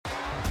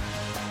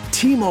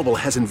T-Mobile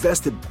has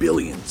invested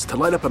billions to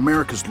light up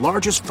America's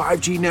largest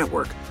 5G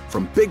network,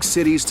 from big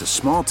cities to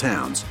small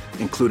towns,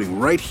 including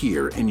right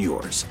here in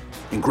yours.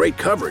 And great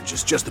coverage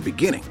is just the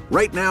beginning.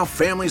 Right now,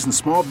 families and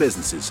small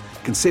businesses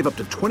can save up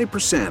to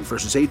 20%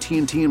 versus AT&T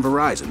and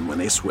Verizon when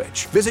they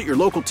switch. Visit your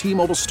local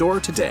T-Mobile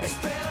store today.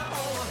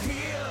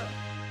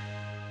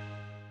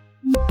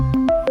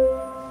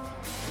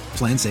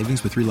 Plan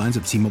savings with 3 lines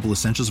of T-Mobile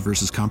Essentials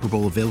versus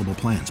comparable available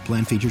plans.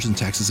 Plan features and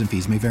taxes and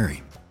fees may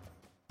vary.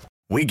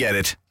 We get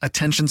it.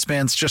 Attention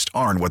spans just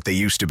aren't what they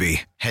used to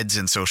be. Heads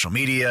in social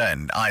media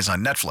and eyes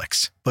on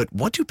Netflix. But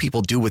what do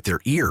people do with their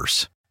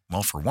ears?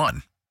 Well, for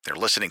one, they're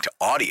listening to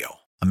audio.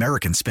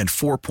 Americans spend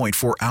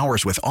 4.4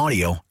 hours with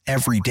audio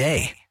every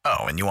day. Oh,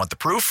 and you want the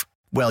proof?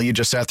 Well, you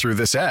just sat through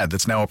this ad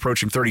that's now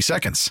approaching 30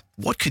 seconds.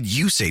 What could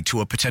you say to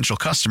a potential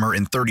customer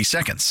in 30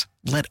 seconds?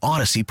 Let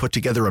Odyssey put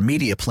together a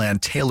media plan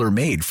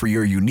tailor-made for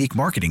your unique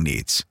marketing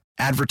needs.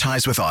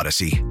 Advertise with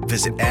Odyssey.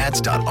 Visit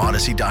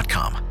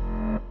ads.odyssey.com.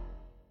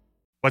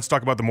 Let's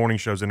talk about the morning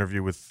show's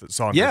interview with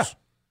Saunders. Yeah.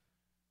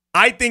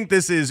 I think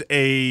this is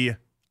a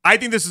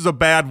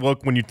bad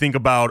look when you think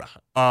about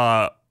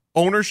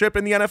ownership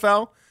in the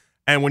NFL,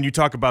 and when you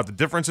talk about the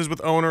differences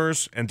with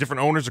owners and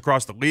different owners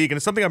across the league. And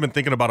it's something I've been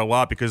thinking about a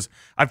lot, because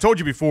I've told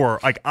you before,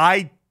 like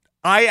I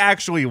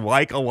actually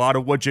like a lot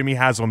of what Jimmy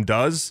Haslam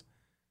does.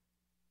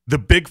 The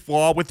big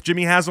flaw with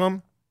Jimmy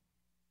Haslam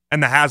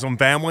and the Haslam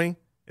family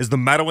is the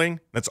meddling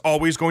that's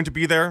always going to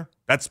be there.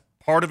 That's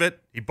part of it.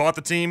 He bought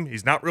the team.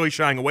 He's not really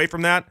shying away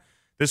from that.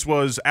 This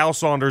was Al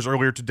Saunders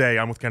earlier today.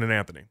 I'm with Ken and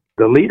Anthony.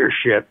 The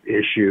leadership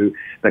issue,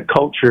 the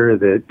culture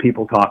that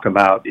people talk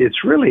about,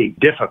 it's really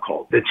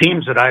difficult. The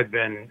teams that I've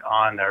been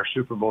on, our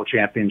Super Bowl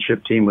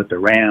championship team with the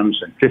Rams,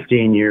 and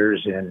 15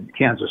 years in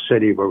Kansas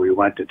City where we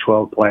went to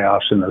 12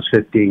 playoffs in those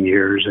 15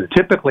 years, and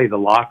typically the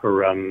locker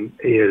room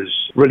is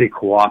really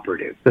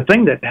cooperative. The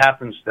thing that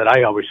happens that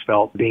I always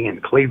felt being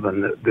in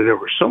Cleveland, that there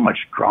was so much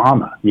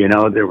drama. You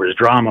know, there was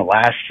drama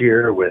last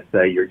year with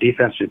your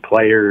defensive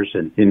players,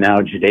 and now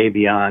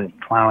Jadeveon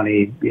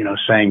Clowney,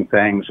 saying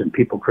things and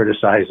people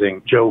criticizing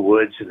Joe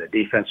Woods and the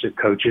defensive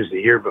coaches. The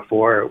year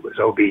before, it was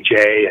OBJ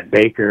and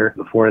Baker.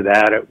 Before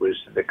that, it was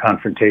the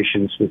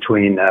confrontations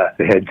between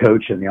the head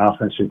coach and the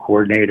offensive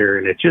coordinator.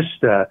 And it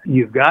just,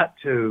 you've got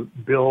to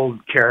build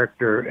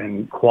character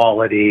and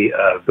quality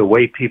of the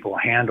way people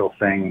handle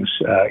things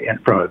and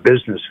from a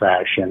business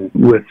fashion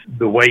with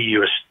the way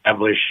you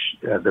establish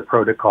the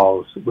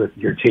protocols with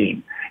your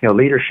team.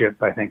 Leadership,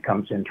 I think,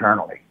 comes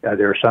internally.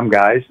 There are some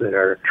guys that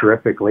are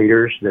terrific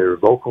leaders. They're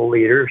vocal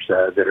leaders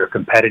that are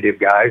competitive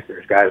guys.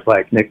 There's guys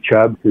like Nick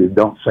Chubb who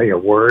don't say a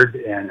word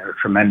and are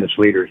tremendous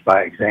leaders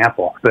by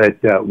example. But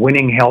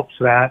winning helps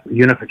that.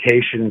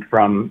 Unification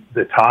from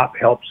the top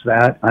helps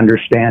that.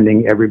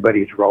 Understanding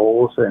everybody's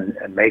roles and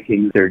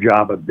making their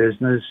job of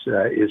business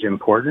is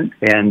important.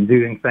 And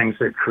doing things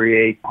that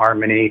create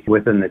harmony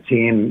within the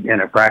team in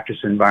a practice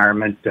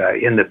environment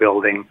in the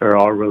building are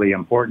all really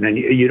important. And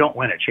you don't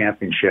win a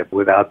championship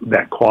without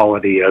that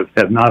quality of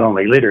not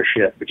only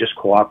leadership, but just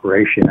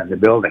cooperation in the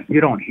building.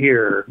 You don't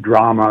hear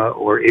drama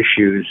or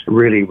issues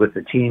really with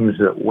the teams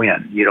that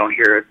win. You don't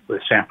hear it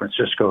with San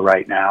Francisco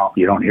right now.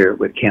 You don't hear it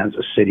with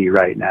Kansas City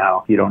right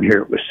now. You don't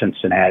hear it with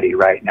Cincinnati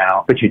right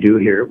now. But you do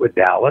hear it with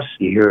Dallas.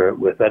 You hear it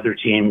with other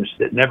teams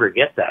that never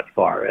get that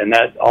far. And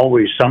that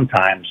always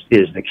sometimes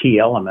is the key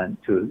element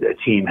to a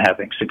team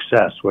having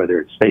success,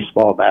 whether it's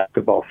baseball,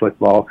 basketball,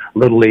 football,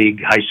 little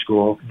league, high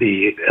school.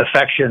 The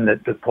affection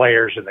that the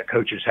players and the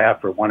coaches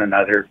have for one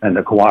another and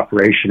the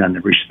cooperation and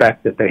the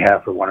respect that they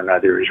have for one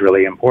another is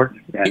really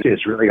important. And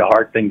it's really a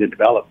hard thing to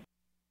develop.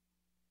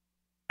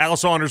 Al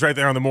Saunders right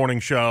there on the morning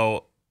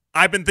show.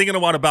 I've been thinking a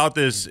lot about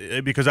this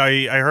because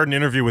I heard an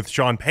interview with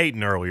Sean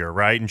Payton earlier,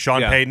 right? And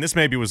Sean Payton, this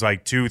maybe was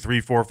like 2, 3,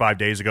 4, 5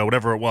 days ago,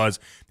 whatever it was.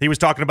 He was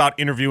talking about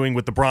interviewing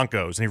with the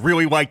Broncos, and he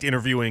really liked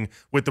interviewing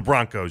with the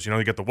Broncos.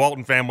 You get the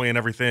Walton family and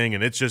everything,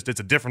 and it's a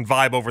different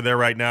vibe over there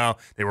right now.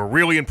 They were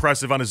really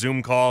impressive on a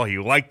Zoom call. He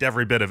liked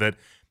every bit of it.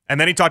 And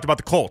then he talked about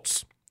the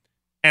Colts.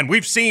 And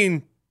we've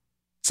seen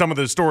some of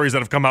the stories that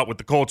have come out with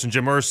the Colts and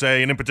Jim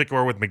Irsay, and in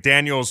particular with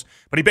McDaniels.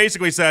 But he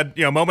basically said,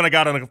 the moment I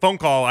got on a phone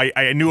call,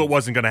 I knew it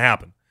wasn't going to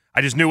happen. I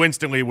just knew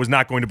instantly it was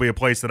not going to be a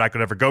place that I could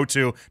ever go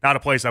to, not a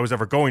place I was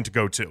ever going to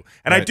go to.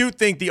 And I do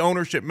think the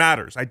ownership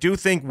matters. I do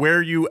think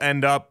where you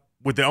end up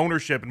with the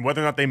ownership and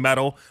whether or not they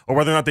meddle or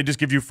whether or not they just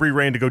give you free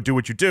reign to go do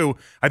what you do,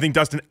 I think,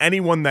 Dustin,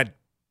 anyone that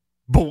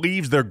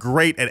believes they're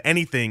great at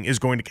anything is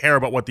going to care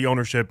about what the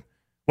ownership,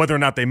 whether or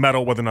not they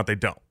meddle, whether or not they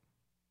don't.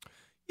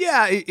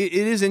 Yeah, it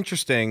is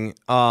interesting.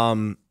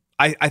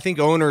 I think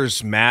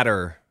owners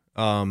matter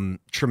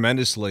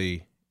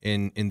tremendously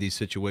in these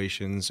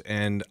situations.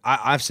 And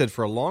I've said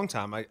for a long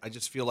time, I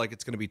just feel like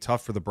it's going to be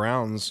tough for the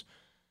Browns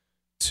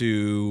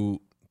to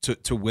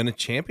win a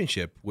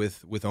championship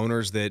with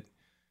owners that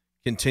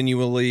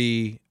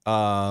continually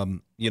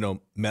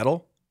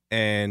meddle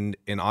and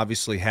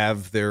obviously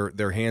have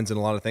their hands in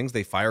a lot of things.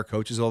 They fire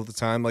coaches all the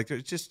time. Like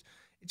it's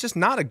just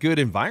not a good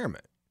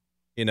environment,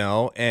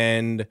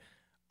 and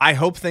I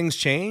hope things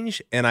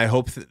change, and I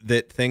hope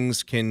that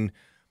things can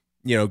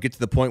get to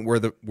the point where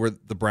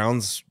the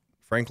Browns,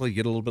 frankly,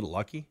 get a little bit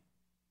lucky.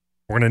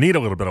 We're going to need a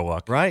little bit of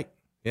luck. Right.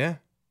 Yeah.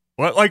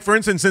 Well, like, for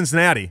instance,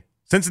 Cincinnati.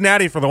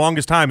 Cincinnati, for the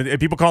longest time,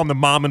 people call them the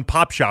mom and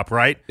pop shop,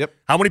 right? Yep.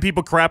 How many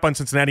people crap on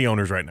Cincinnati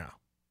owners right now?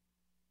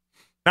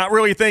 Not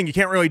really a thing. You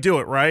can't really do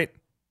it, right?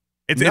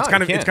 It's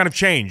kind of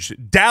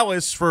changed.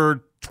 Dallas,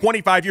 for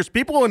 25 years,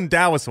 people in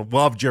Dallas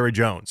love Jerry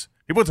Jones.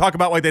 People talk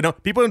about like they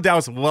don't. People in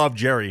Dallas love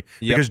Jerry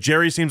because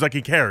Jerry seems like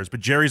he cares, but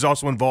Jerry's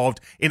also involved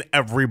in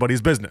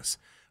everybody's business.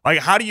 Like,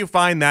 how do you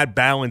find that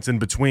balance in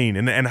between?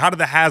 And how do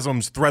the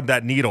Haslam's thread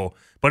that needle?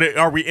 But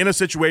are we in a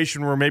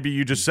situation where maybe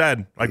you just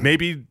said, like,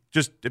 maybe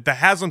just if the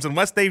Haslam's,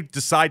 unless they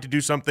decide to do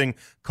something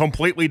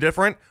completely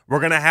different, we're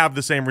going to have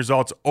the same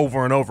results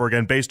over and over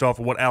again based off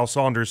of what Al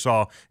Saunders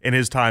saw in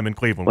his time in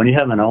Cleveland? When you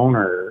have an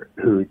owner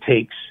who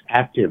takes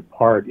active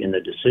part in the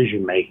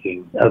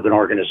decision-making of an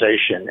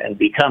organization and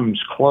becomes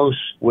close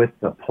with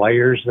the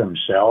players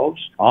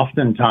themselves,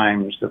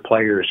 oftentimes the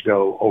players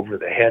go over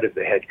the head of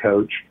the head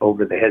coach,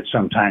 over the head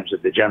sometimes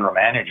of the general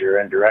manager,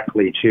 and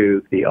directly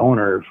to the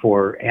owner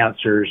for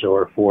answers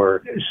or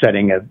for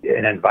setting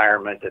an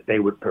environment that they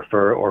would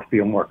prefer or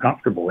feel more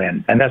comfortable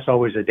in. And that's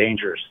always a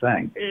dangerous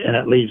thing. And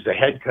it leaves the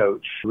head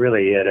coach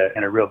really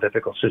in a real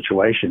difficult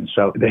situation.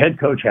 So the head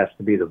coach has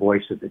to be the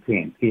voice of the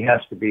team. He has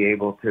to be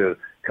able to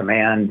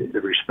command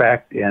the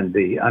respect and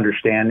the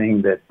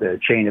understanding that the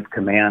chain of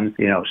command,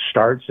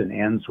 starts and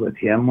ends with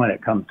him when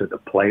it comes to the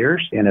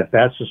players. And if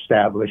that's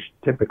established,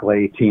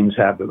 typically teams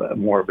have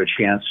more of a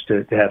chance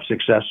to have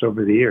success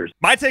over the years.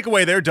 My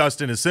takeaway there,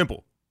 Dustin, is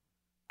simple.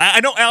 I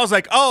know Al's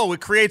like,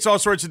 it creates all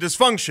sorts of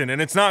dysfunction,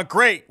 and it's not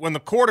great when the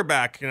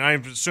quarterback, and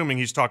I'm assuming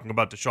he's talking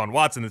about Deshaun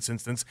Watson in this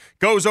instance,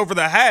 goes over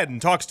the head and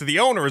talks to the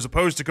owner as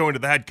opposed to going to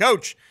the head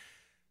coach.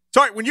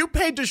 Sorry, when you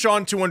paid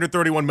Deshaun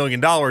 $231 million,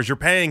 you're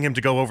paying him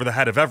to go over the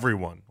head of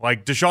everyone.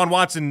 Like, Deshaun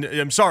Watson,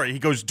 he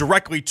goes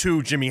directly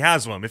to Jimmy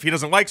Haslam. If he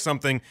doesn't like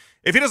something,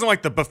 if he doesn't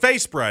like the buffet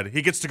spread,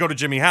 he gets to go to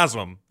Jimmy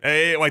Haslam.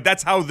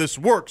 That's how this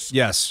works.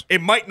 Yes. It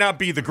might not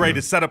be the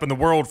greatest setup in the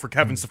world for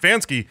Kevin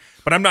Stefanski,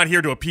 but I'm not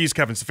here to appease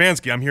Kevin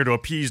Stefanski. I'm here to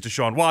appease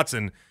Deshaun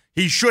Watson.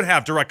 He should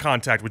have direct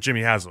contact with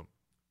Jimmy Haslam.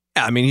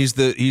 Yeah, I mean, he's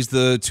the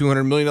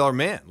 $200 million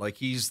man. Like,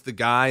 he's the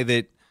guy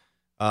that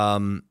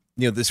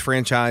this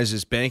franchise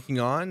is banking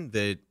on,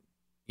 that,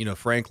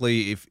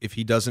 frankly, if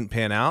he doesn't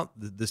pan out,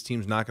 this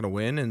team's not going to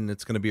win, and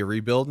it's going to be a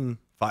rebuild in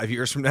 5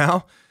 years from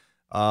now.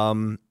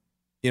 I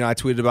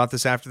tweeted about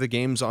this after the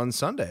games on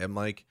Sunday. I'm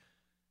like,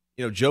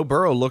 Joe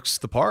Burrow looks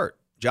the part.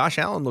 Josh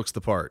Allen looks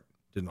the part.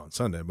 Didn't on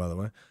Sunday, by the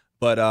way.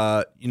 But,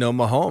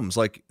 Mahomes,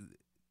 like,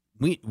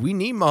 we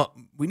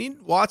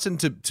need Watson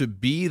to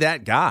be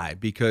that guy,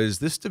 because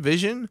this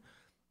division,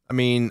 I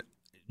mean,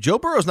 Joe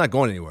Burrow's not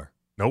going anywhere.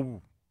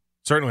 No.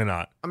 Certainly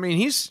not. I mean,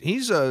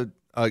 he's a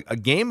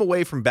game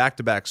away from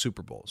back-to-back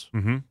Super Bowls.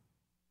 Mm-hmm.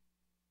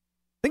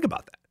 Think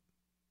about that.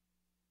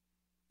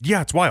 Yeah,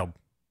 it's wild.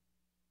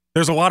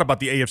 There's a lot about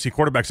the AFC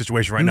quarterback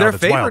situation right now. They're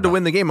favored to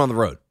win the game on the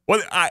road.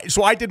 Well,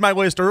 so I did my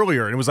list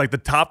earlier, and it was like the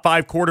top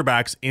 5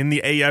 quarterbacks in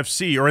the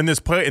AFC or in the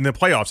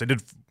playoffs. I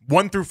did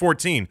 1 through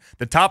 14.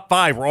 The top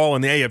 5 were all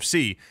in the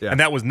AFC, and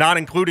that was not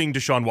including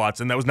Deshaun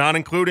Watson. That was not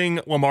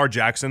including Lamar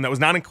Jackson. That was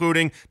not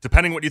including,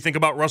 depending what you think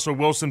about Russell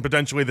Wilson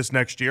potentially this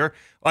next year.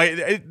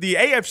 The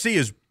AFC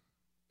is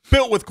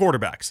built with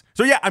quarterbacks.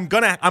 So yeah, I'm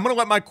gonna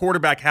let my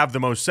quarterback have the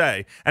most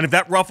say. And if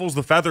that ruffles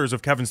the feathers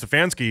of Kevin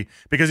Stefanski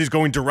because he's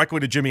going directly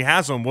to Jimmy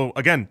Haslam, well,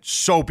 again,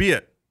 so be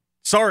it.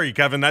 Sorry,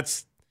 Kevin.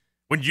 That's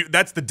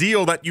the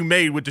deal that you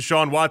made with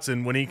Deshaun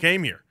Watson when he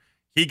came here.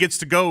 He gets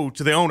to go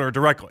to the owner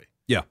directly.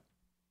 Yeah.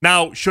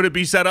 Now, should it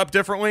be set up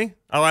differently?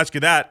 I'll ask you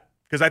that,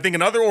 because I think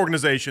in other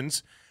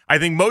organizations, I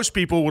think most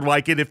people would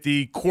like it if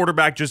the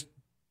quarterback just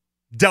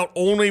dealt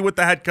only with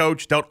the head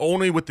coach, dealt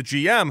only with the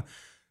GM.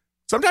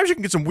 Sometimes you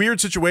can get some weird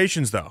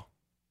situations, though.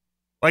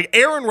 Like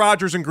Aaron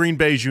Rodgers in Green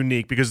Bay is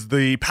unique because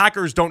the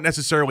Packers don't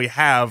necessarily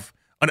have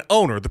an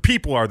owner. The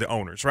people are the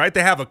owners, right?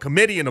 They have a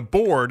committee and a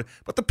board,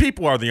 but the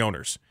people are the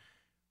owners.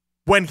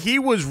 When he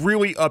was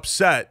really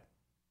upset,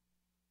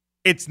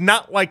 it's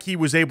not like he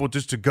was able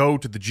just to go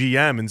to the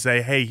GM and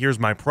say, hey, here's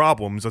my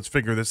problems. Let's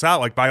figure this out.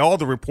 Like, by all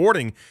the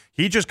reporting,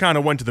 he just kind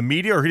of went to the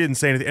media, or he didn't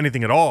say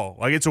anything at all.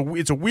 Like, it's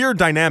a weird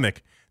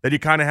dynamic that you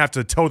kind of have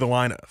to toe the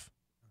line of.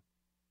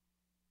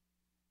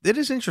 It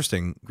is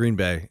interesting, Green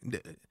Bay.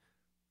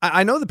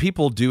 I know the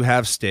people do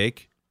have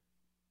stake.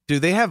 Do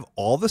they have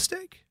all the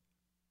stake?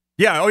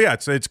 Yeah. Oh, yeah.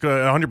 It's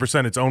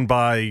 100%. It's owned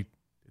by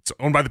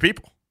the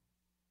people.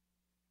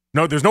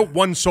 No, there's no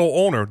one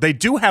sole owner. They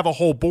do have a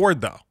whole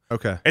board, though.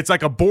 Okay. It's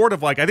like a board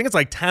of I think it's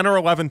like 10 or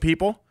 11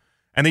 people,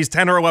 and these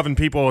 10 or 11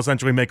 people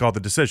essentially make all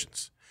the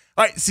decisions.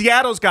 All right,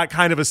 Seattle's got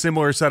kind of a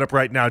similar setup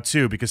right now,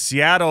 too, because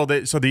Seattle,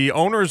 so the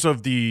owners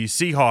of the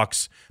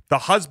Seahawks, the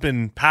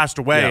husband passed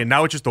away, and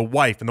now it's just the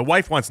wife, and the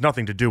wife wants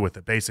nothing to do with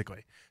it,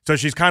 basically. So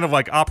she's kind of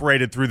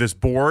operated through this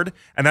board,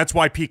 and that's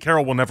why Pete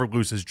Carroll will never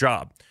lose his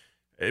job,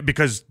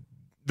 because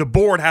the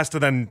board has to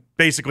then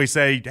basically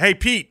say, hey,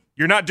 Pete,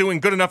 you're not doing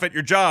good enough at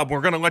your job.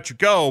 We're going to let you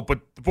go, but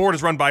the board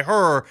is run by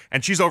her,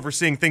 and she's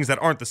overseeing things that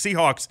aren't the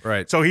Seahawks.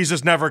 Right. So he's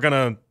just never going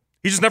to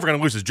He's just never going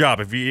to lose his job.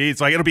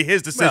 It's like it'll be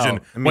his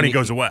decision when he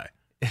goes away.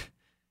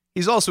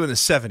 He's also in his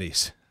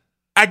 70s.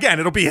 Again,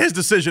 it'll be his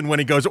decision when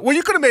he goes. Well,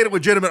 you could have made a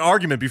legitimate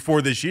argument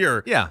before this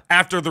year. Yeah.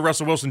 After the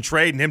Russell Wilson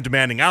trade and him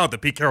demanding out,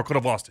 that Pete Carroll could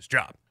have lost his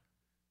job.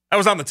 That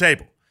was on the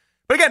table.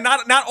 But again,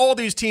 not all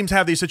these teams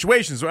have these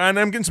situations. And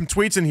I'm getting some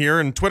tweets in here,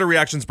 and Twitter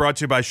reactions brought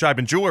to you by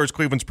Scheibman Jewelers,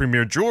 Cleveland's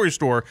premier jewelry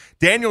store.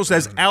 Daniel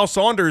says Al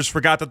Saunders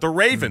forgot that the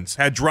Ravens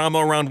had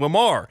drama around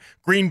Lamar.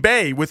 Green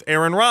Bay with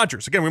Aaron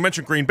Rodgers. Again, we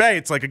mentioned Green Bay.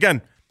 It's like,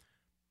 again,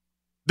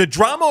 the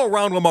drama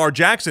around Lamar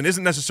Jackson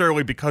isn't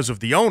necessarily because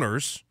of the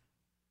owners.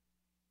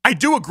 I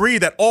do agree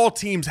that all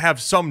teams have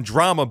some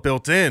drama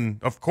built in,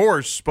 of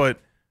course, but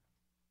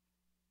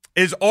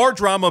is our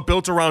drama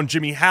built around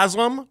Jimmy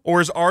Haslam, or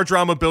is our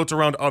drama built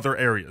around other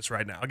areas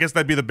right now? I guess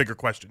that'd be the bigger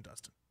question,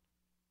 Dustin.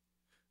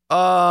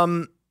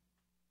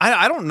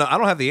 I don't know. I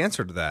don't have the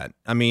answer to that.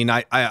 I mean,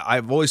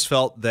 I've always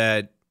felt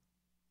that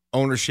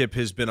ownership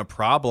has been a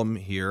problem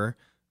here.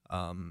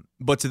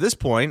 But to this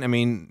point, I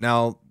mean,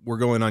 now we're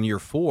going on year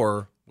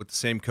 4 with the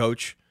same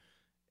coach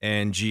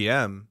and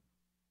GM.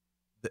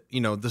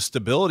 The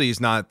stability is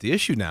not the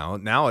issue now.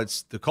 Now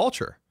it's the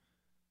culture.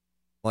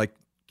 Like,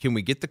 can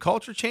we get the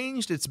culture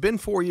changed? It's been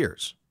 4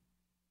 years.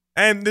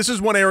 And this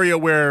is one area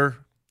where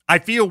I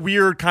feel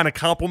weird kind of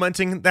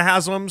complimenting the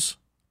Haslams,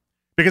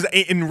 because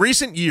in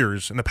recent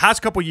years, in the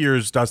past couple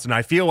years, Dustin,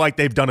 I feel like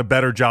they've done a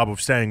better job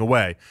of staying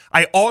away.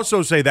 I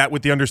also say that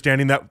with the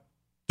understanding that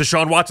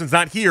Deshaun Watson's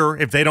not here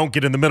if they don't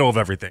get in the middle of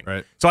everything.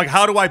 Right. So, like,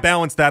 how do I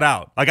balance that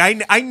out? Like,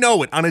 I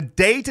know it on a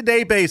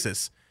day-to-day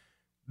basis.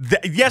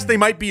 Yes, they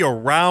might be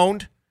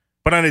around,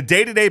 but on a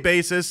day-to-day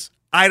basis,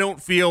 I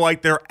don't feel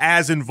like they're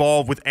as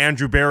involved with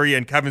Andrew Berry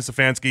and Kevin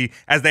Stefanski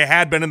as they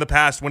had been in the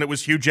past when it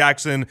was Hugh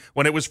Jackson,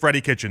 when it was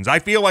Freddie Kitchens. I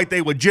feel like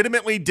they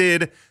legitimately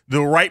did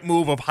the right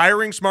move of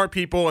hiring smart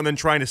people and then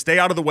trying to stay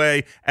out of the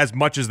way as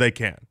much as they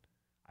can.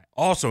 I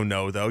also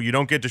know, though, you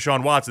don't get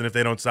Deshaun Watson if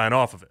they don't sign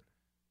off of it.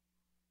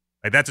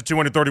 Like, that's a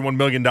 $231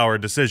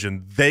 million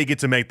decision. They get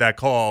to make that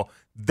call.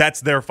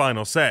 That's their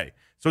final say.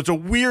 So it's a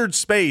weird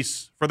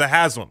space for the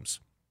Haslams.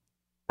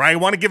 Right? I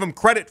want to give him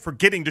credit for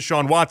getting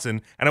Deshaun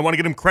Watson, and I want to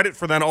give him credit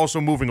for then also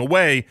moving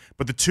away,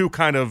 but the two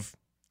kind of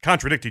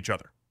contradict each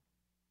other.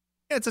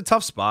 Yeah, it's a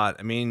tough spot.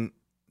 I mean,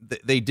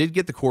 they did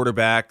get the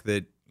quarterback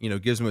that,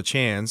 gives them a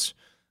chance,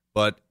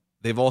 but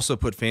they've also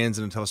put fans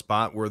in a tough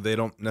spot where they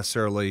don't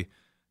necessarily,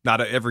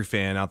 not every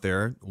fan out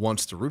there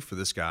wants to root for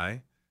this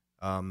guy.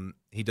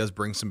 He does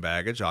bring some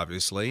baggage,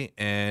 obviously,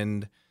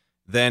 and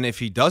then if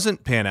he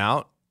doesn't pan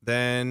out,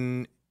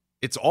 then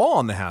it's all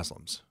on the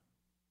Haslams.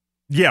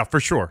 Yeah, for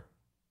sure.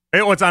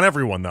 It's on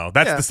everyone, though.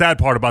 That's the sad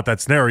part about that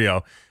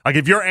scenario. Like,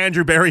 if you're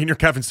Andrew Berry and you're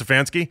Kevin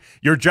Stefanski,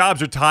 your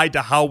jobs are tied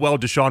to how well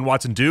Deshaun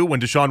Watson do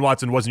when Deshaun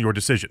Watson wasn't your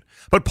decision.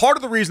 But part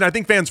of the reason, I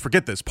think fans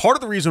forget this, part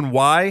of the reason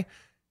why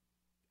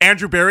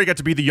Andrew Berry got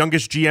to be the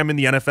youngest GM in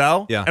the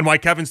NFL and why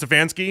Kevin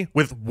Stefanski,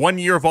 with 1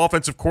 year of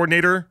offensive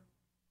coordinator,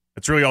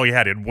 that's really all he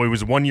had. He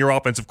was a 1 year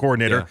offensive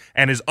coordinator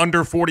and is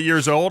under 40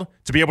 years old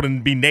to be able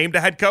to be named a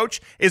head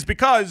coach, is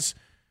because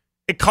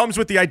it comes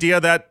with the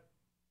idea that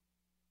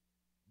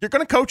you're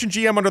going to coach and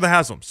GM under the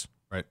Haslams.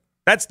 Right.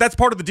 That's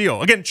part of the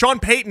deal. Again, Sean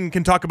Payton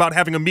can talk about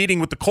having a meeting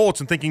with the Colts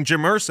and thinking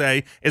Jim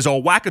Irsay is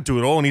all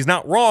wackadoodle, and he's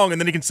not wrong,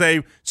 and then he can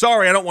say,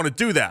 sorry, I don't want to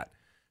do that.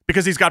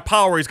 Because he's got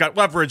power, he's got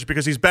leverage,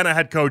 because he's been a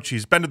head coach,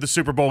 he's been to the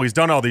Super Bowl, he's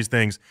done all these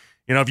things.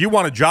 If you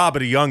want a job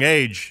at a young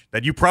age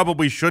that you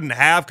probably shouldn't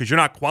have because you're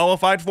not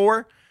qualified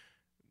for,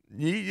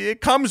 it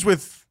comes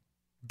with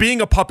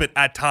being a puppet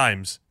at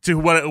times to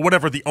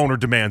whatever the owner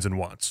demands and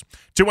wants.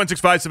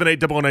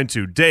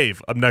 216-578-0092.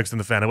 Dave, up next in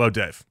the fan. Hello,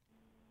 Dave.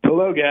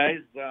 Hello, guys.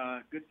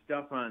 Good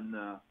stuff on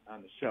the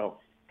show.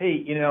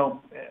 Hey,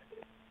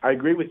 I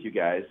agree with you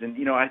guys. And,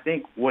 I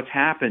think what's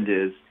happened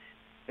is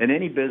in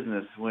any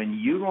business, when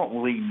you don't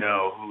really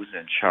know who's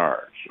in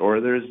charge, or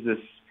there's this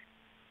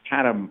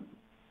kind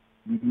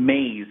of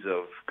maze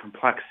of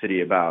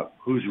complexity about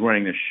who's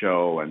running the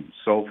show and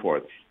so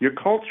forth, your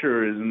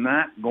culture is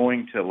not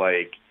going to,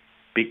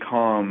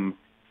 become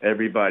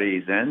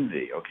everybody's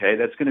envy, okay?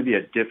 That's going to be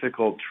a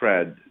difficult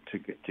thread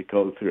to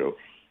go through.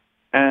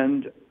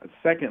 And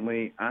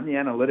secondly, on the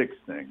analytics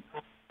thing,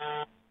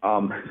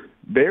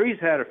 Barry's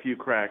had a few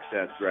cracks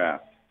at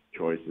draft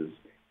choices.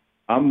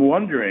 I'm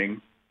wondering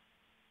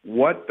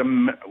what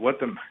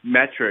the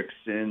metrics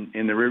in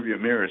the rearview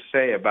mirror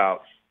say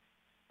about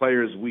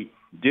players we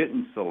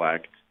didn't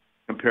select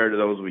compared to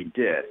those we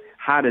did.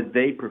 How did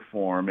they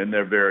perform in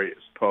their various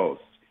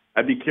posts?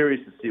 I'd be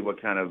curious to see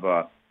what kind of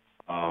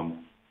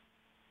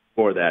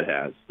score that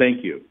has.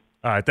 Thank you.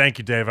 All right, thank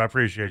you, Dave. I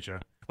appreciate you.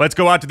 Let's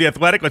go out to The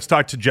Athletic. Let's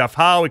talk to Jeff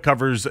Howe. He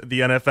covers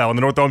the NFL on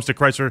the North Olmsted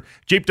Chrysler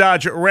Jeep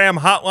Dodge Ram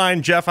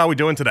Hotline. Jeff, how are we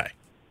doing today?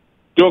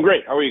 Doing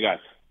great. How are you guys?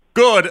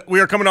 Good.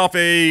 We are coming off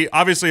it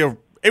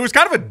was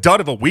kind of a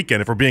dud of a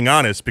weekend, if we're being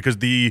honest, because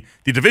the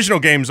divisional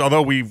games,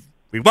 although we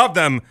love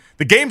them,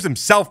 the games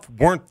themselves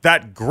weren't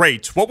that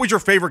great. What was your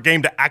favorite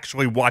game to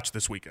actually watch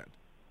this weekend?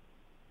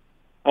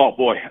 Oh,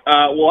 boy.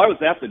 Well, I was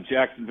at the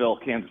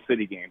Jacksonville-Kansas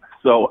City game,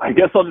 so I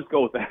guess I'll just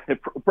go with that. It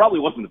probably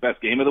wasn't the best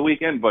game of the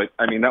weekend, but,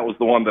 I mean, that was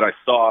the one that I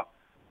saw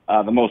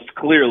the most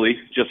clearly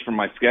just from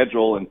my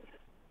schedule. And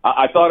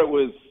I thought it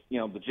was,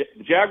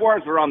 the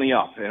Jaguars are on the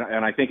up,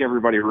 and I think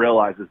everybody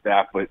realizes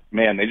that. But,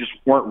 man, they just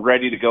weren't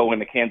ready to go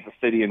into Kansas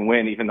City and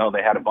win, even though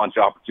they had a bunch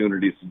of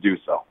opportunities to do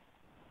so.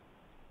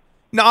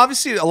 Now,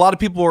 obviously, a lot of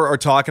people are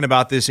talking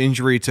about this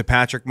injury to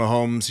Patrick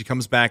Mahomes. He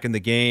comes back in the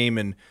game,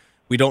 and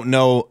we don't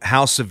know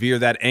how severe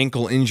that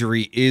ankle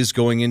injury is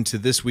going into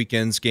this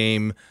weekend's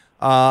game.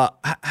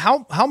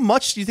 How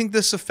much do you think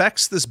this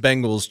affects this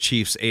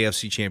Bengals-Chiefs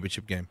AFC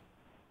Championship game?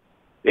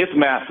 It's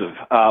massive.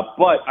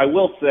 But I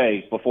will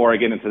say, before I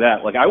get into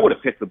that, I would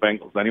have picked the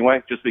Bengals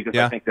anyway, just because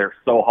I think they're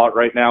so hot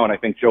right now, and I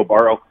think Joe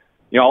Burrow,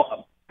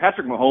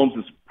 Patrick Mahomes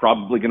is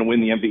probably going to win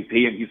the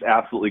MVP, and he's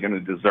absolutely going to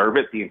deserve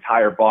it. The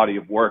entire body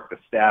of work, the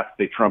stats,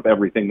 they trump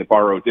everything that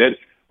Burrow did.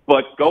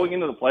 But going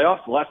into the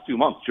playoffs, the last 2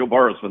 months, Joe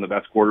Burrow's been the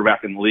best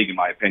quarterback in the league, in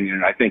my opinion,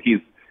 and I think he's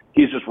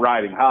just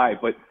riding high.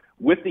 But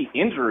with the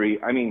injury,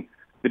 I mean,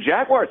 the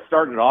Jaguars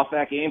started off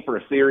that game for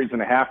a series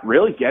and a half,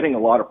 really getting a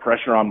lot of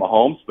pressure on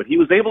Mahomes, but he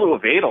was able to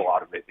evade a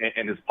lot of it.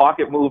 And his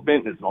pocket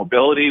movement, his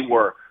mobility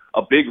were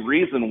a big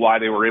reason why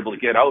they were able to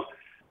get out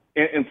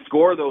and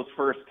score those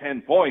first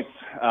 10 points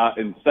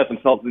and get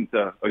themselves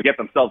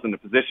into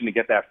position to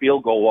get that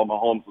field goal while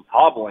Mahomes was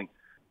hobbling.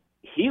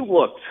 He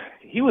was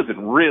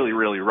in really,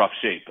 really rough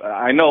shape.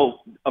 I know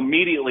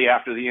immediately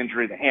after the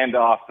injury, the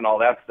handoffs and all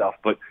that stuff,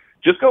 but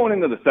just going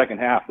into the second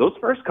half, those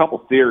first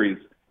couple series,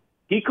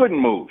 he couldn't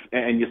move.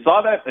 And you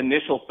saw that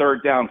initial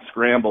third down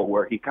scramble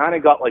where he kind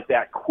of got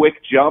that quick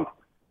jump,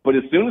 but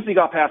as soon as he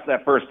got past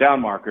that first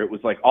down marker, it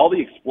was all the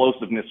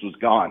explosiveness was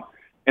gone.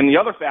 And the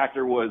other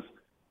factor was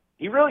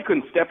he really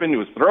couldn't step into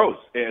his throws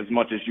as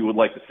much as you would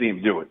like to see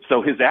him do it.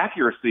 So his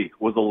accuracy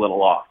was a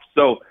little off.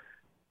 So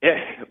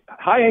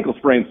high ankle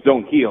sprains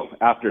don't heal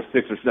after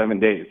 6 or 7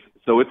 days.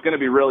 So it's going to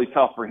be really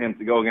tough for him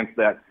to go against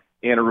that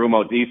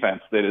Anarumo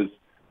defense that is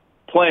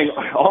playing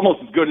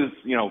almost as good as,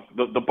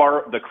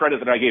 the credit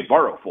that I gave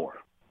Burrow for.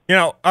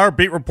 Our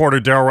beat reporter,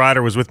 Daryl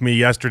Ryder, was with me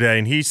yesterday,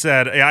 and he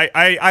said,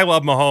 I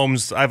love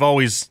Mahomes. I've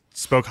always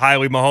spoke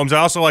highly of Mahomes. I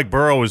also like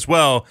Burrow as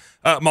well.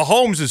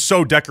 Mahomes is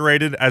so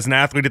decorated as an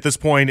athlete at this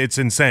point. It's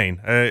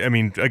insane. I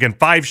mean, again,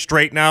 5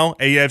 straight now,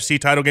 AFC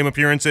title game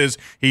appearances.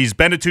 He's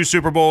been to 2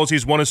 Super Bowls.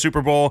 He's won a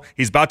Super Bowl.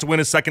 He's about to win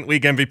his second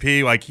league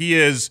MVP. He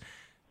is,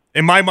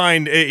 in my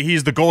mind,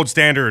 he's the gold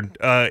standard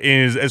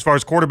as far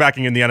as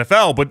quarterbacking in the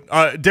NFL. But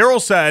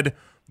Daryl said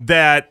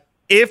that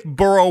if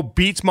Burrow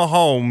beats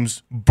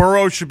Mahomes,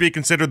 Burrow should be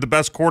considered the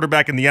best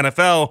quarterback in the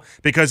NFL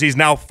because he's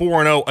now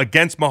 4-0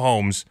 against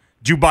Mahomes.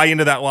 Do you buy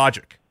into that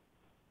logic?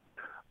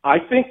 I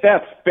think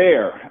that's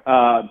fair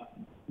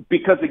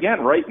because,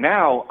 again, right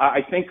now,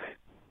 I think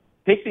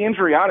take the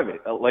injury out of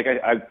it.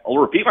 I'll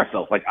repeat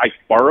myself.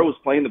 Burrow is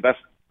playing the best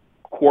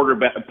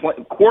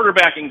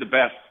quarterbacking the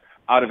best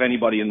out of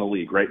anybody in the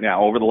league right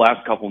now over the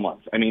last couple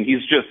months. I mean,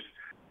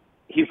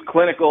 he's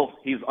clinical.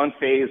 He's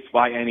unfazed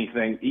by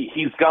anything.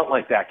 He's got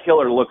that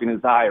killer look in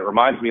his eye. It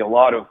reminds me a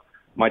lot of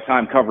my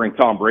time covering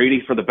Tom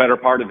Brady for the better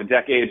part of a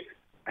decade.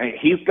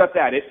 He's got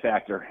that it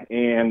factor,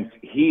 and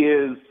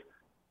he's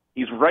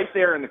right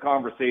there in the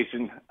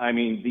conversation. I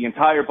mean, the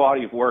entire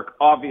body of work,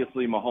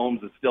 obviously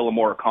Mahomes is still a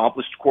more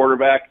accomplished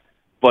quarterback,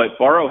 but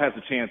Burrow has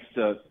a chance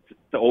to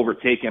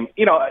overtake him.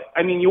 You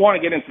want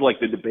to get into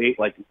the debate,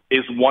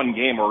 is one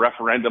game a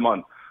referendum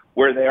on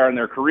where they are in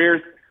their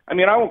careers? I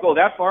mean, I won't go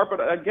that far,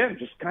 but again,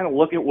 just kind of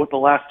look at what the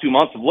last 2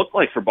 months have looked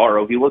like for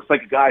Burrow. He looks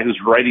like a guy who's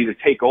ready to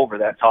take over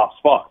that top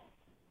spot.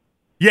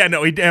 Yeah,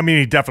 no, he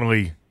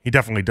definitely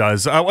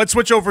does. Let's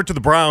switch over to the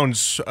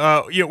Browns.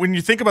 When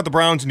you think about the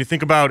Browns and you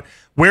think about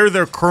where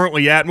they're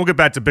currently at, and we'll get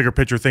back to bigger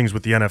picture things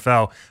with the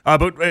NFL.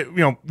 But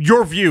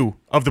your view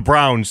of the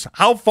Browns,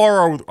 how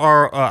far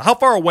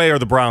away are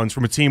the Browns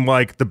from a team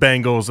like the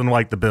Bengals and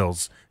like the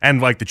Bills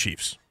and like the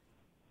Chiefs?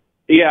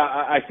 Yeah,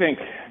 I think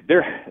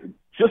they're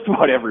just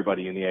about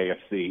everybody in the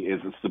AFC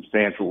is a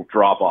substantial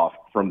drop off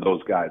from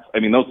those guys. I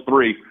mean, those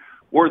 3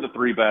 were the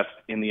 3 best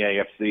in the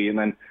AFC, and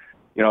then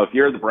if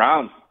you're the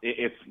Browns,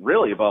 it's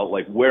really about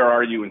where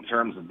are you in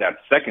terms of that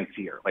second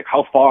tier?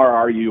 How far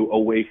are you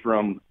away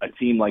from a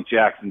team like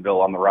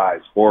Jacksonville on the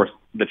rise or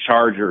the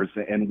Chargers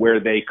and where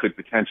they could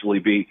potentially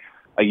be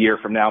a year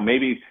from now?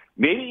 Maybe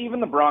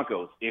even the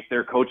Broncos if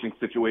their coaching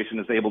situation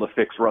is able to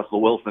fix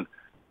Russell Wilson.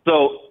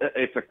 So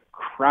it's a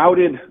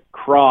crowded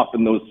crop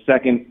in those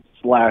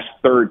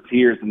second/third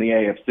tiers in the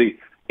AFC.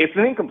 It's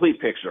an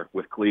incomplete picture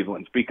with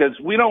Cleveland because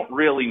we don't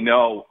really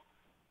know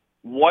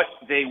what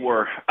they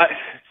were.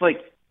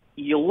 It's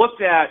you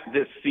looked at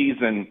this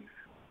season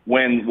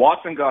when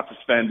Watson got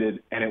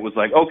suspended, and it was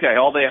okay,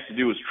 all they have to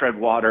do is tread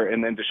water,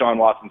 and then Deshaun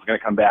Watson's going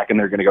to come back, and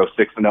they're going to go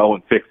 6-0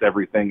 and fix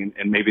everything,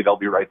 and maybe they'll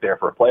be right there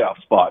for a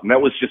playoff spot. And that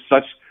was just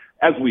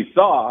as we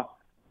saw,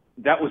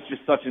 that was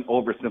just such an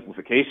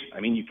oversimplification. I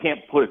mean, you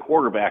can't put a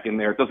quarterback in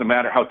there. It doesn't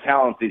matter how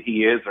talented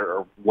he is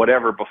or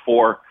whatever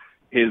before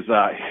his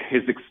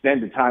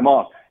extended time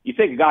off. You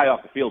take a guy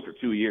off the field for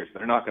 2 years,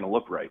 they're not going to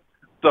look right.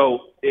 So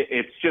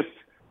it's just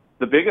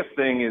the biggest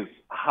thing is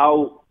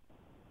how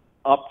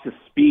up to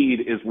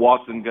speed is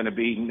Watson going to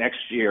be next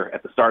year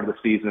at the start of the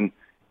season,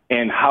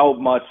 and how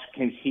much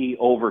can he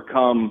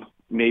overcome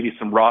maybe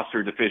some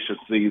roster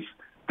deficiencies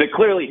that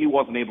clearly he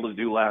wasn't able to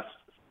do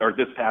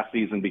this past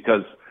season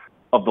because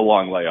of the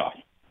long layoff.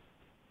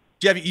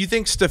 Jeff, you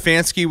think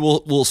Stefanski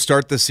will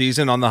start the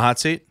season on the hot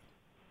seat?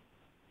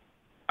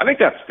 I think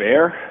that's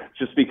fair,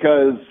 just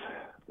because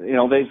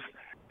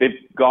they've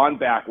gone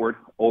backward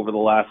over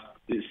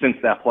since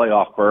that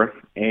playoff berth,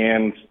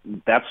 and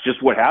that's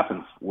just what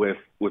happens with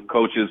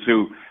coaches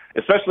who,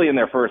 especially in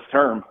their first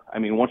term. I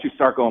mean, once you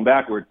start going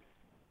backward,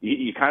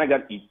 you kind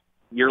of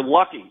you're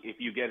lucky if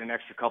you get an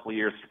extra couple of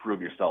years to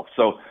prove yourself.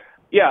 So,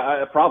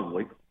 yeah,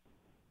 probably.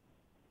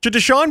 Should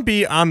Deshaun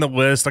be on the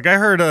list? Like I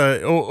heard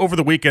over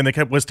the weekend, they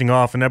kept listing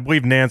off, and I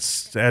believe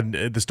Nance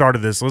at the start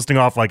of this, listing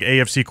off like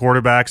AFC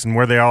quarterbacks and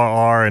where they all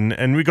are,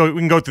 and we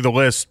can go through the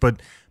list.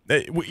 But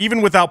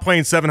even without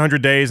playing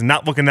 700 days and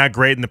not looking that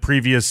great in the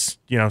previous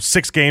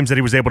 6 games that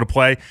he was able to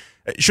play,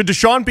 should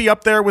Deshaun be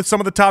up there with some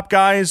of the top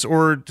guys,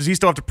 or does he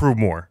still have to prove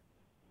more?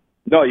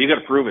 No, you got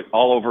to prove it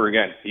all over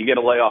again. You get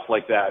a layoff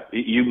like that,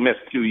 you miss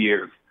 2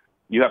 years.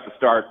 You have to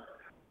start.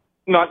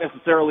 Not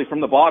necessarily from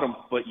the bottom,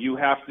 but you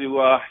have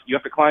to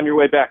climb your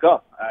way back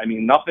up. I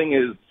mean,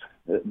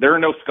 there are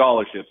no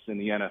scholarships in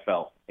the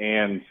NFL,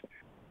 and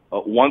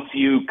once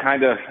you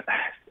kind of,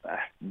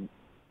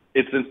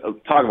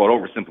 talk about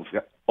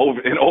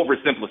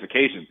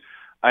oversimplification.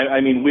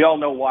 I mean, we all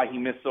know why he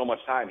missed so much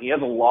time. He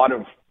has a lot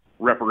of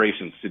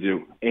reparations to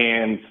do,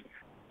 and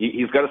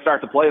he's got to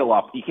start to play a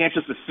lot. You can't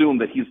just assume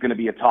that he's going to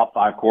be a top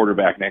 5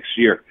 quarterback next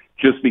year,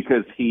 just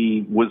because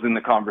he was in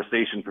the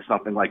conversation for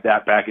something like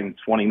that back in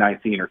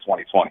 2019 or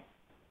 2020.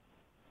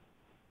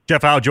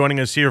 Jeff Howe joining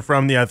us here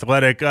from The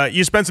Athletic.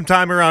 You spent some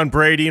time around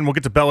Brady, and we'll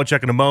get to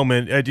Belichick in a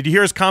moment. Did you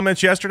hear his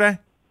comments yesterday?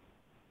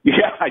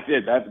 Yeah, I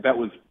did. That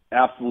was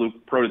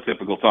absolute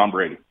prototypical Tom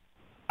Brady.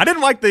 I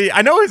didn't like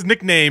I know his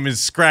nickname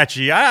is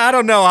Scratchy. I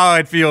don't know how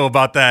I'd feel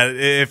about that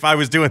if I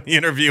was doing the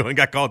interview and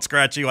got called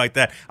Scratchy like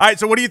that. All right,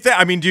 so what do you think?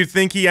 I mean, do you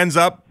think he ends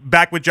up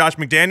back with Josh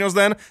McDaniels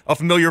then, a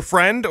familiar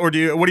friend, or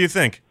what do you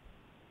think?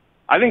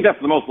 I think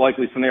that's the most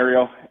likely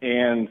scenario,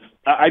 and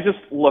I just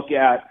look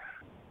at,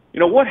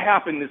 what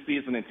happened this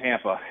season in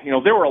Tampa.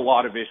 There were a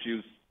lot of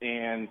issues,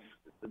 and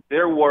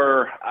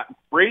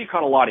Brady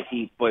caught a lot of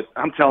heat, but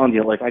I'm telling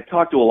you, I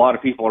talked to a lot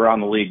of people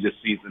around the league this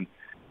season.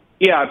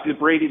 Yeah, did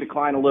Brady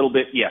decline a little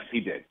bit? Yes, he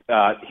did.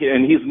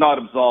 And he's not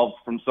absolved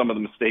from some of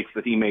the mistakes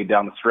that he made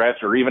down the stretch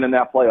or even in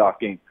that playoff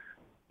game.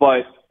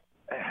 But,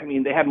 I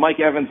mean, they had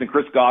Mike Evans and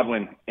Chris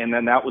Godwin, and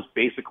then that was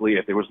basically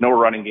it. There was no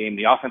running game.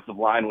 The offensive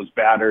line was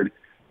battered.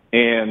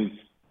 And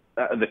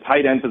the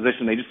tight end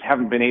position, they just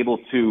haven't been able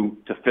to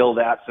fill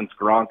that since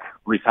Gronk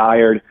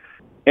retired.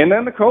 And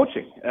then the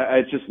coaching.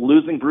 Just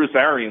losing Bruce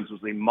Arians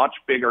was a much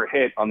bigger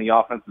hit on the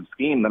offensive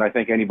scheme than I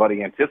think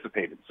anybody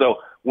anticipated. So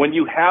when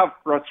you have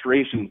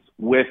frustrations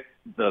with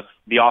the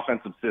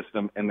offensive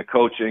system and the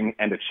coaching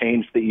and the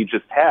change that you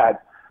just had,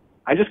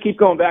 I just keep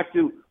going back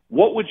to,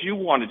 what would you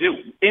want to do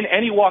in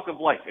any walk of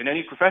life, in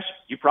any profession?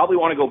 You probably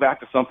want to go back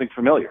to something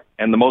familiar.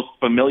 And the most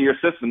familiar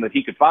system that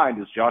he could find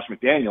is Josh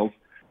McDaniels.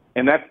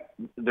 And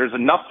there's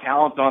enough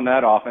talent on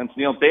that offense.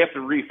 They have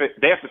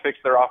to fix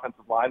their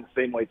offensive line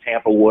the same way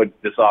Tampa would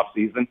this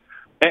offseason,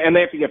 and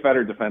they have to get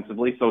better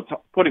defensively. So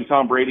putting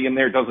Tom Brady in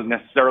there doesn't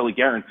necessarily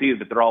guarantee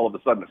that they're all of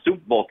a sudden a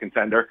Super Bowl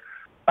contender,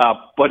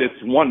 but it's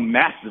one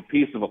massive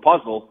piece of a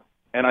puzzle.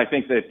 And I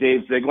think that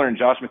Dave Ziegler and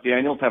Josh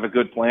McDaniels have a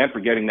good plan for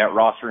getting that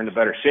roster into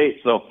better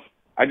shape. So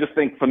I just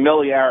think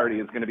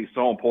familiarity is going to be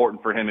so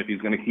important for him if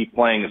he's going to keep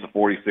playing as a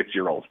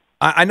 46-year-old.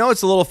 I know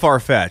it's a little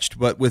far-fetched,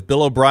 but with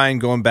Bill O'Brien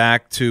going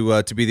back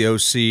to be the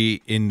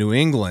OC in New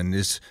England,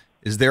 is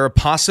there a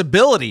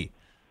possibility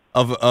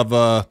of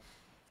a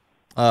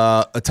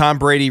Tom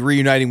Brady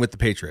reuniting with the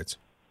Patriots?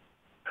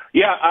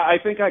 Yeah, I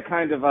think I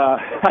kind of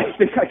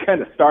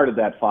started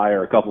that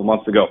fire a couple of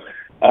months ago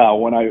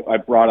when I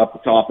brought up the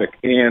topic,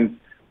 and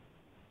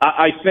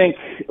I think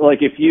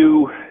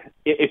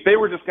if they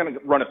were just going to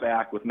run it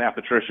back with Matt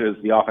Patricia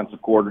as the offensive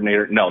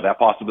coordinator, no, that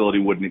possibility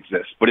wouldn't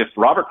exist. But if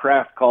Robert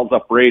Kraft calls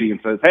up Brady and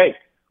says, hey,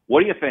 what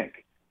do you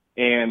think?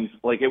 And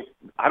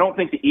I don't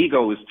think the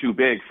ego is too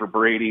big for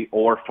Brady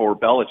or for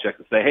Belichick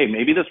to say, hey,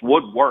 maybe this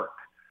would work.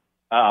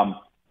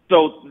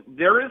 So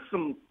there is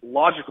some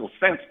logical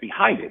sense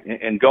behind it.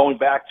 And going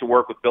back to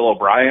work with Bill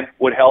O'Brien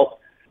would help.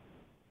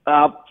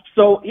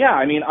 So, yeah,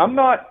 I mean, I'm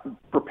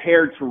not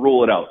prepared to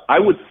rule it out. I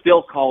would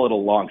still call it a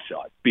long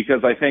shot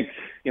because I think,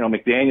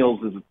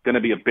 McDaniels is going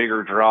to be a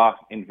bigger draw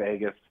in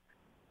Vegas.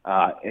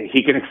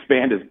 He can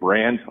expand his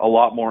brand a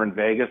lot more in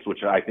Vegas,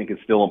 which I think is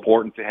still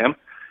important to him.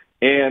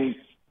 And,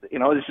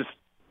 it's just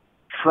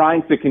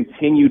trying to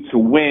continue to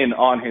win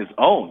on his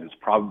own is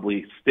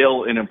probably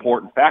still an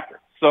important factor.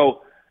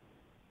 So,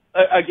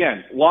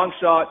 again, long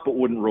shot, but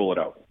wouldn't rule it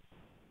out.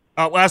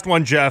 Last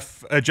one,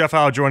 Jeff. Jeff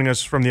Howe joining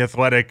us from The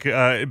Athletic.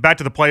 Back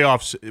to the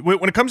playoffs.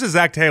 When it comes to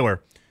Zach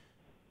Taylor,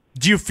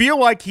 do you feel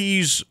like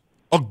he's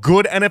a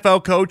good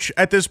NFL coach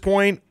at this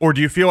point, or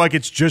do you feel like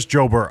it's just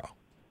Joe Burrow?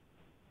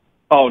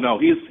 Oh no,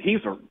 he's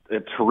a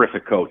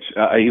terrific coach.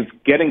 He's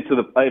getting to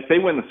the. If they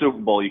win the Super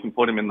Bowl, you can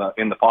put him in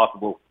the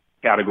possible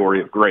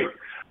category of great.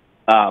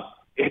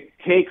 It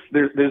takes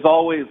there's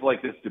always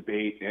like this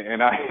debate,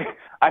 and I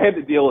had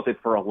to deal with it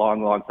for a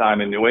long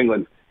time in New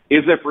England.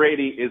 Is it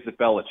Brady? Is it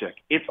Belichick?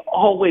 It's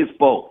always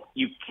both.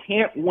 You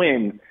can't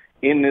win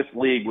in this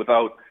league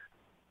without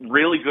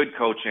really good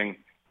coaching,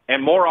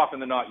 and more often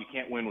than not, you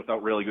can't win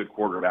without really good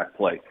quarterback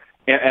play.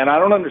 And I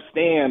don't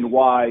understand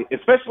why,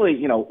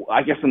 especially,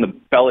 I guess in the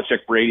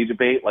Belichick-Brady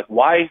debate, like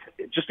why,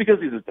 just because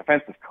he's a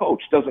defensive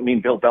coach doesn't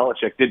mean Bill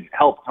Belichick didn't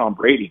help Tom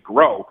Brady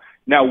grow.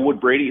 Now, would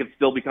Brady have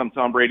still become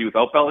Tom Brady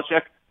without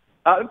Belichick?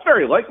 It's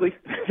very likely.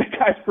 The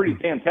guy's pretty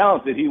damn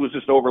talented. He was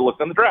just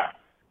overlooked in the draft.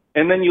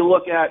 And then you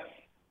look at,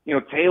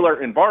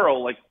 Taylor and Burrow,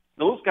 like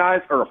those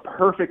guys are a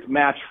perfect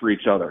match for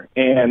each other.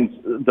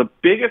 And the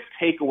biggest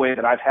takeaway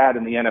that I've had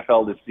in the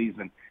NFL this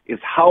season is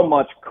how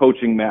much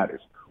coaching matters.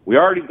 We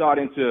already got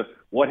into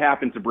what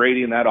happened to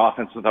Brady in that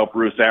offense without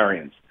Bruce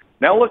Arians.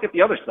 Now look at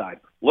the other side.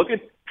 Look at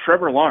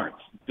Trevor Lawrence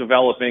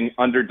developing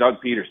under Doug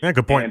Peterson. Yeah,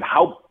 good point. And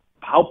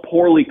how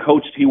poorly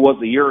coached he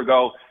was a year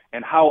ago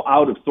and how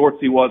out of sorts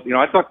he was.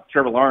 I talked to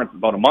Trevor Lawrence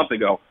about a month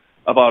ago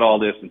about all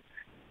this, and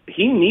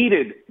he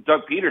needed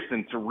Doug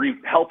Peterson to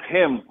help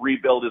him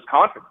rebuild his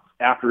confidence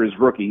after his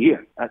rookie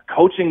year.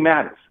 Coaching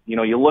matters.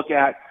 You look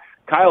at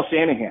Kyle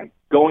Shanahan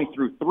going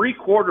through 3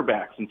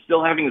 quarterbacks and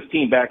still having his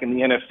team back in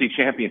the NFC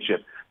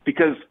Championship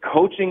because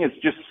coaching is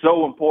just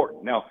so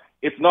important. Now,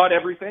 it's not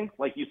everything.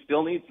 Like, you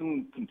still need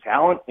some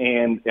talent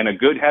and a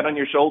good head on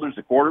your shoulders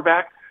at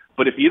quarterback.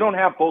 But if you don't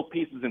have both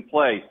pieces in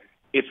play,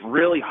 it's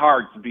really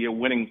hard to be a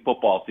winning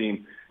football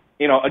team.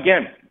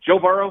 Again, Joe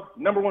Burrow,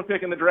 number 1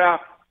 pick in the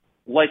draft,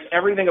 like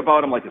everything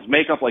about him, like his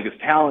makeup, like his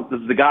talent,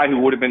 this is the guy who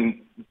would have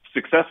been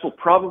successful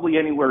probably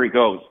anywhere he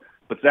goes.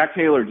 But Zach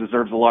Taylor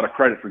deserves a lot of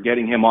credit for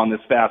getting him on this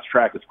fast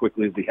track as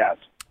quickly as he has.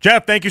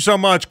 Jeff, thank you so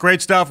much.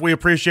 Great stuff. We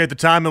appreciate the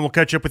time, and we'll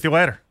catch up with you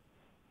later.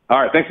 All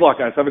right. Thanks a lot,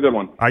 guys. Have a good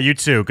one. All right, you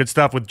too. Good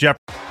stuff with Jeff.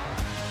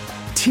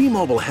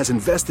 T-Mobile has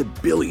invested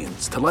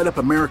billions to light up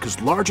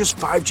America's largest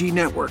 5G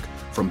network,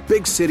 from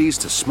big cities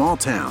to small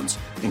towns,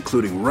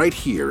 including right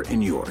here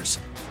in yours.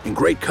 And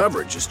great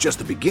coverage is just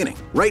the beginning.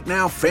 Right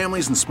now,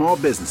 families and small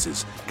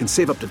businesses can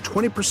save up to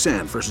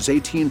 20% versus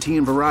AT&T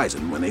and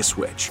Verizon when they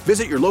switch.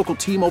 Visit your local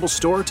T-Mobile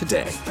store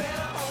today.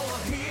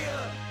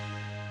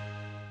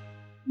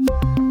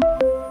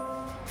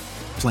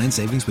 Plan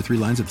savings with 3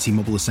 lines of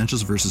T-Mobile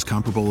Essentials versus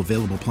comparable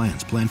available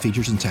plans. Plan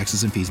features and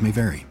taxes and fees may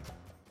vary.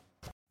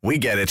 We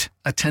get it.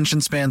 Attention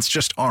spans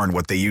just aren't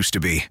what they used to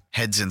be.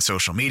 Heads in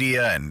social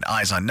media and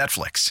eyes on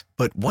Netflix.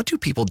 But what do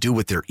people do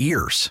with their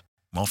ears?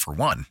 Well, for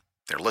one,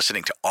 they're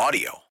listening to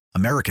audio.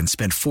 Americans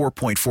spend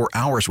 4.4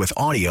 hours with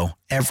audio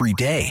every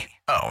day.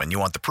 Oh, and you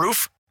want the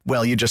proof?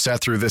 Well, you just sat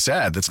through this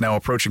ad that's now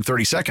approaching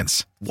 30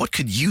 seconds. What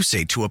could you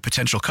say to a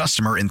potential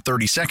customer in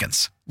 30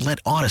 seconds? Let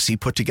Odyssey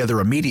put together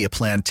a media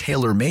plan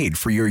tailor-made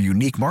for your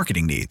unique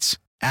marketing needs.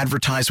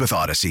 Advertise with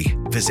Odyssey.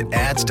 Visit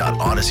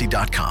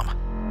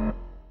ads.odyssey.com.